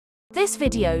This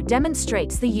video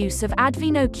demonstrates the use of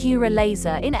Advino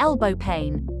CuraLaser in elbow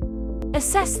pain.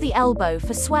 Assess the elbow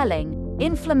for swelling,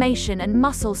 inflammation and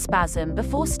muscle spasm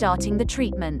before starting the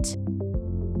treatment.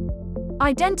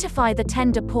 Identify the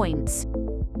tender points.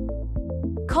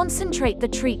 Concentrate the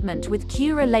treatment with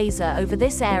CuraLaser over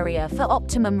this area for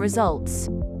optimum results.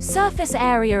 Surface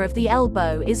area of the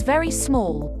elbow is very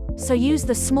small, so use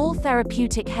the small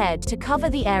therapeutic head to cover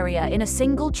the area in a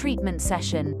single treatment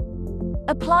session.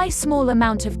 Apply small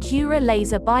amount of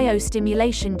CuraLaser Bio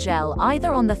Stimulation Gel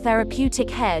either on the therapeutic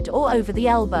head or over the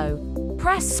elbow.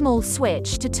 Press small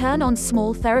switch to turn on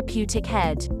small therapeutic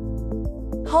head.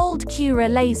 Hold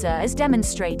CuraLaser as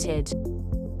demonstrated.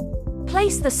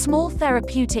 Place the small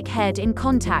therapeutic head in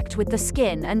contact with the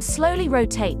skin and slowly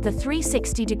rotate the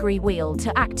 360-degree wheel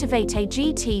to activate a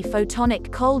GT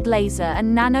Photonic cold laser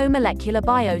and Nano molecular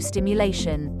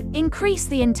biostimulation. Increase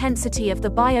the intensity of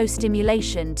the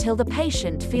biostimulation till the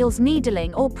patient feels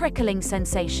needling or prickling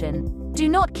sensation. Do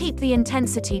not keep the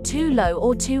intensity too low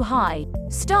or too high.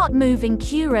 Start moving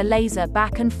CuraLaser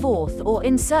back and forth or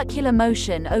in circular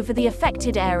motion over the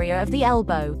affected area of the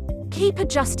elbow. Keep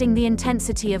adjusting the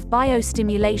intensity of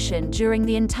biostimulation during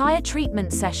the entire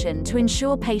treatment session to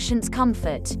ensure patient's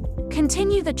comfort.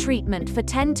 Continue the treatment for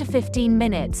 10 to 15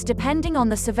 minutes depending on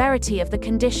the severity of the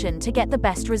condition to get the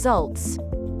best results.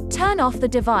 Turn off the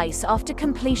device after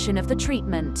completion of the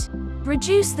treatment.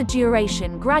 Reduce the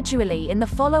duration gradually in the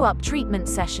follow-up treatment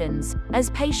sessions, as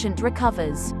patient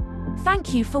recovers.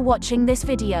 Thank you for watching this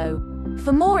video.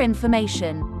 For more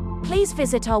information, please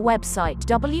visit our website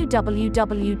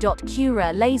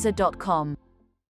www.curalaser.com.